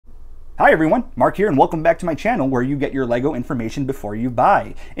Hi everyone, Mark here and welcome back to my channel where you get your LEGO information before you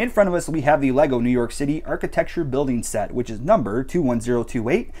buy. In front of us we have the LEGO New York City Architecture Building Set, which is number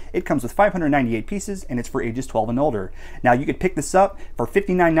 21028. It comes with 598 pieces and it's for ages 12 and older. Now you could pick this up for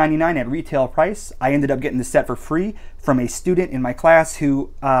 $59.99 at retail price. I ended up getting the set for free from a student in my class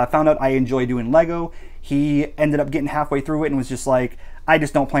who found out I enjoy doing LEGO. He ended up getting halfway through it and was just like, I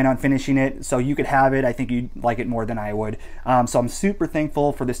just don't plan on finishing it, so you could have it. I think you'd like it more than I would. So I'm super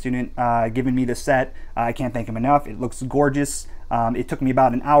thankful for the student giving me the set. I can't thank him enough. It looks gorgeous. It took me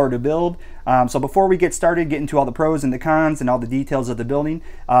about an hour to build. So before we get started, get into all the pros and the cons and all the details of the building,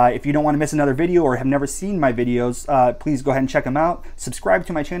 if you don't want to miss another video or have never seen my videos, please go ahead and check them out. Subscribe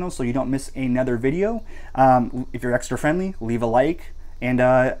to my channel so you don't miss another video. If you're extra friendly, leave a like, and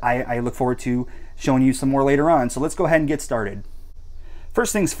I look forward to showing you some more later on. So let's go ahead and get started.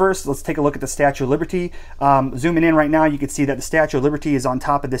 First things first, let's take a look at the Statue of Liberty. Zooming in right now, you can see that the Statue of Liberty is on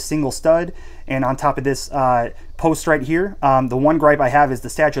top of this single stud and on top of this post right here. The one gripe I have is the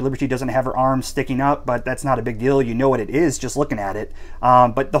Statue of Liberty doesn't have her arms sticking up, but that's not a big deal. You know what it is just looking at it.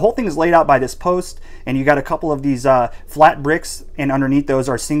 But the whole thing is laid out by this post, and you got a couple of these flat bricks, and underneath those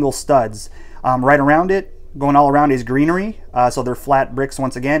are single studs. Right around it, going all around, is greenery, so they're flat bricks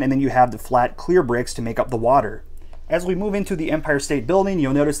once again, and then you have the flat clear bricks to make up the water. As we move into the Empire State Building,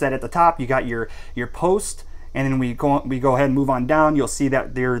 you'll notice that at the top you got your post, and then we go ahead and move on down. You'll see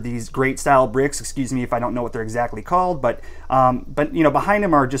that there are these great style bricks. Excuse me if I don't know what they're exactly called, but you know, behind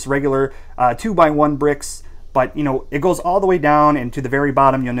them are just regular 2x1 bricks. But you know, it goes all the way down, and to the very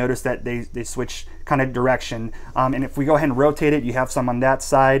bottom you'll notice that they switch kind of direction. And if we go ahead and rotate it, you have some on that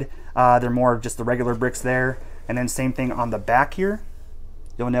side. They're more of just the regular bricks there, and then same thing on the back here.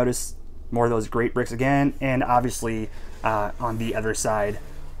 You'll notice more of those great bricks again, and obviously on the other side,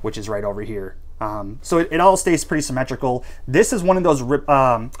 which is right over here. So it all stays pretty symmetrical. This is one of those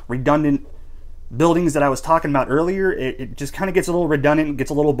redundant buildings that I was talking about earlier. It just kind of gets a little redundant,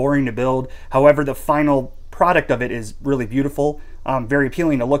 gets a little boring to build. However, the final product of it is really beautiful, very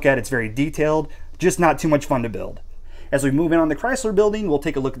appealing to look at. It's very detailed, just not too much fun to build. As we move in on the Chrysler Building, we'll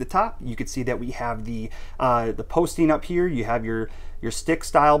take a look at the top. You can see that we have the posting up here. You have your stick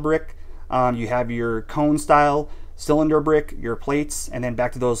style brick. You have your cone style cylinder brick, your plates, and then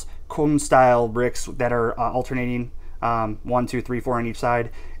back to those cone style bricks that are alternating 1, 2, 3, 4 on each side.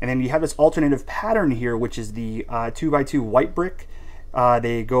 And then you have this alternative pattern here, which is the 2x2 white brick.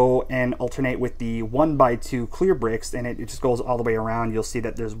 They go and alternate with the 1x2 clear bricks, and it just goes all the way around. You'll see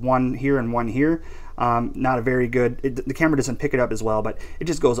that there's one here and one here. Not a very good, the camera doesn't pick it up as well, but it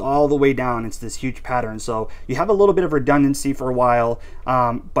just goes all the way down. It's this huge pattern, so you have a little bit of redundancy for a while,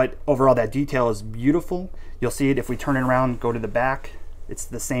 but overall that detail is beautiful. You'll see it if we turn it around, go to the back, it's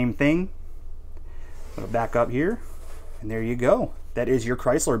the same thing. Go back up here, and there you go. That is your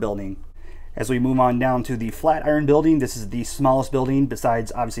Chrysler Building. As we move on down to the Flatiron Building, this is the smallest building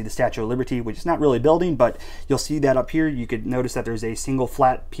besides obviously the Statue of Liberty, which is not really a building, but you'll see that up here. You could notice that there's a single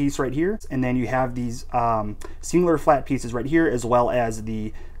flat piece right here, and then you have these singular flat pieces right here, as well as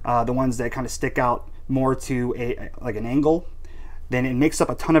the ones that kind of stick out more to like an angle. Then it makes up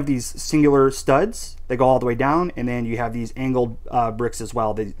a ton of these singular studs that go all the way down, and then you have these angled bricks as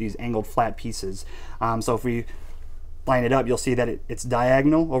well, these angled flat pieces. So if we line it up, you'll see that it's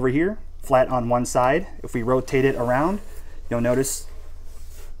diagonal over here, flat on one side. If we rotate it around, you'll notice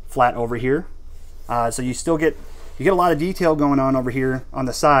flat over here. So you get a lot of detail going on over here on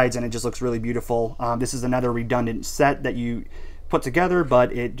the sides, and it just looks really beautiful. This is another redundant set that you put together,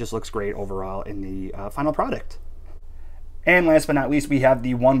 but it just looks great overall in the final product. And last but not least, we have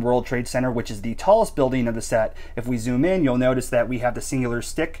the One World Trade Center, which is the tallest building of the set. If we zoom in, you'll notice that we have the singular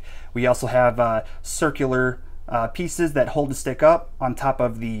stick. We also have circular pieces that hold the stick up on top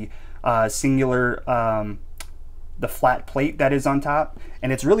of the singular, the flat plate that is on top.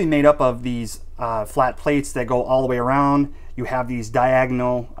 And it's really made up of these flat plates that go all the way around. You have these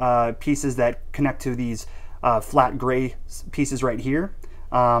diagonal pieces that connect to these flat gray pieces right here.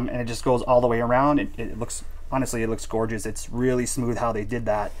 And it just goes all the way around. It looks, honestly, it looks gorgeous. It's really smooth how they did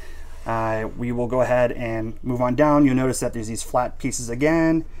that. We will go ahead and move on down. You'll notice that there's these flat pieces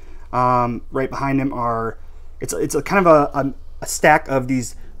again. Right behind them are, it's a kind of a stack of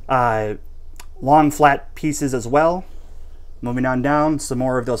these long flat pieces as well. Moving on down, some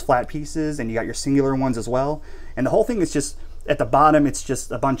more of those flat pieces, and you got your singular ones as well. And the whole thing is just, at the bottom, it's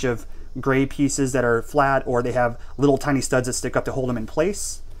just a bunch of gray pieces that are flat, or they have little tiny studs that stick up to hold them in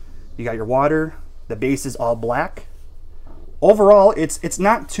place. You got your water. The base is all black. Overall, it's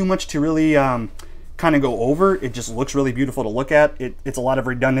not too much to really kind kind of go over. It just looks really beautiful to look at. It's a lot of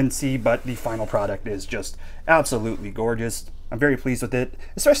redundancy, but the final product is just absolutely gorgeous. I'm very pleased with it,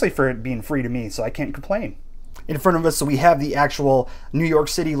 especially for it being free to me, so I can't complain. In front of us, so we have the actual New York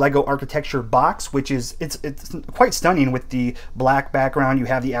City Lego architecture box, which is it's quite stunning with the black background. You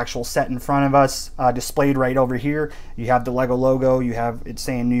have the actual set in front of us displayed right over here. You have the Lego logo. You have it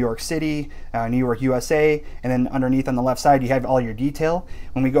saying New York City, New York, USA, and then underneath on the left side you have all your detail.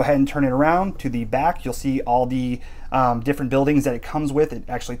 When we go ahead and turn it around to the back, you'll see all the different buildings that it comes with. It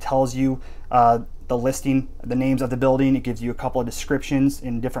actually tells you the listing, the names of the building. It gives you a couple of descriptions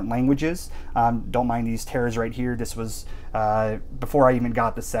in different languages. Don't mind these tears right here. This was before I even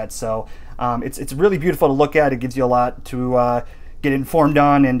got the set, so it's really beautiful to look at. It gives you a lot to get informed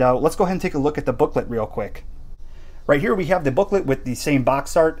on, and let's go ahead and take a look at the booklet real quick. Right here we have the booklet with the same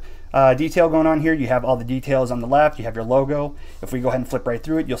box art detail going on here. You have all the details on the left. You have your logo. If we go ahead and flip right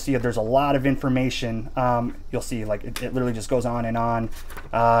through it, you'll see that there's a lot of information. You'll see like it literally just goes on and on.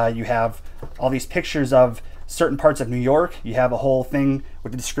 You have all these pictures of certain parts of New York. You have a whole thing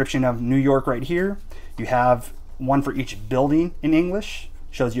with the description of New York right here. You have one for each building in English.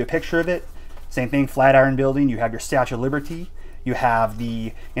 Shows you a picture of it. Same thing, Flatiron Building. You have your Statue of Liberty. You have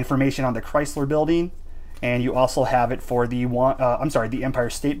the information on the Chrysler Building. And you also have it for the the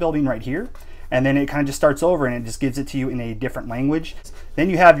Empire State Building right here. And then it kind of just starts over and it just gives it to you in a different language. Then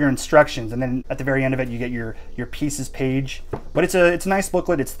you have your instructions, and then at the very end of it you get your pieces page. But it's a nice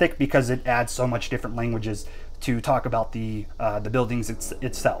booklet. It's thick because it adds so much different languages to talk about the buildings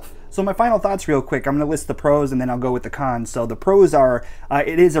itself. So my final thoughts real quick, I'm going to list the pros and then I'll go with the cons. So the pros are,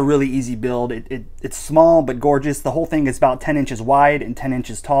 it is a really easy build. It's small but gorgeous. The whole thing is about 10 inches wide and 10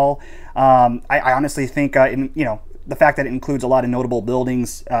 inches tall. I honestly think, the fact that it includes a lot of notable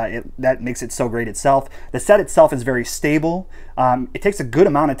buildings, that makes it so great itself. The set itself is very stable. It takes a good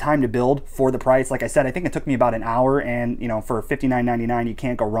amount of time to build for the price. Like I said, I think it took me about an hour, and for $59.99 you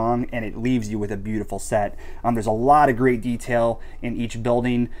can't go wrong, and it leaves you with a beautiful set. There's a lot of great detail in each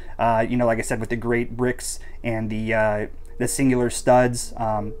building. Like I said, with the great bricks and the singular studs,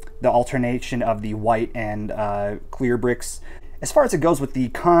 the alternation of the white and clear bricks. As far as it goes with the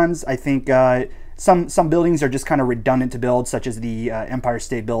cons, I think some buildings are just kind of redundant to build, such as the Empire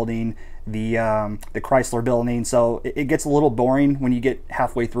State Building, the Chrysler Building. So it gets a little boring when you get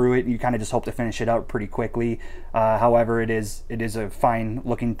halfway through it. You kind of just hope to finish it out pretty quickly. However, it is a fine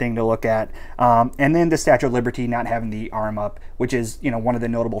looking thing to look at. And then the Statue of Liberty not having the arm up, which is one of the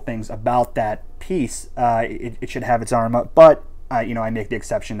notable things about that piece. It should have its arm up, but I make the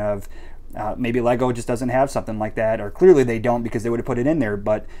exception of maybe Lego just doesn't have something like that, or clearly they don't because they would have put it in there.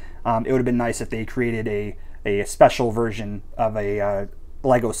 But it would have been nice if they created a special version of a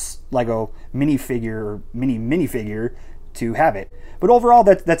Lego minifigure or minifigure to have it. But overall,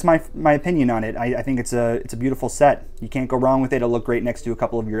 that's my opinion on it. I think it's a beautiful set. You can't go wrong with it. It'll look great next to a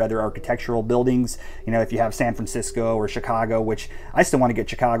couple of your other architectural buildings. If you have San Francisco or Chicago, which I still want to get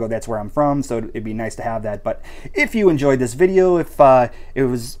Chicago. That's where I'm from, so it'd be nice to have that. But if you enjoyed this video, if it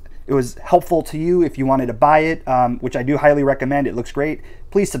was helpful to you, if you wanted to buy it, which I do highly recommend, it looks great,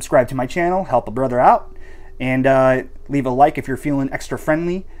 please subscribe to my channel, help a brother out, and leave a like if you're feeling extra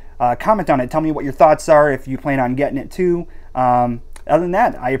friendly. Comment on it, tell me what your thoughts are, if you plan on getting it too. Other than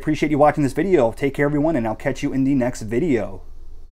that, I appreciate you watching this video. Take care everyone, and I'll catch you in the next video.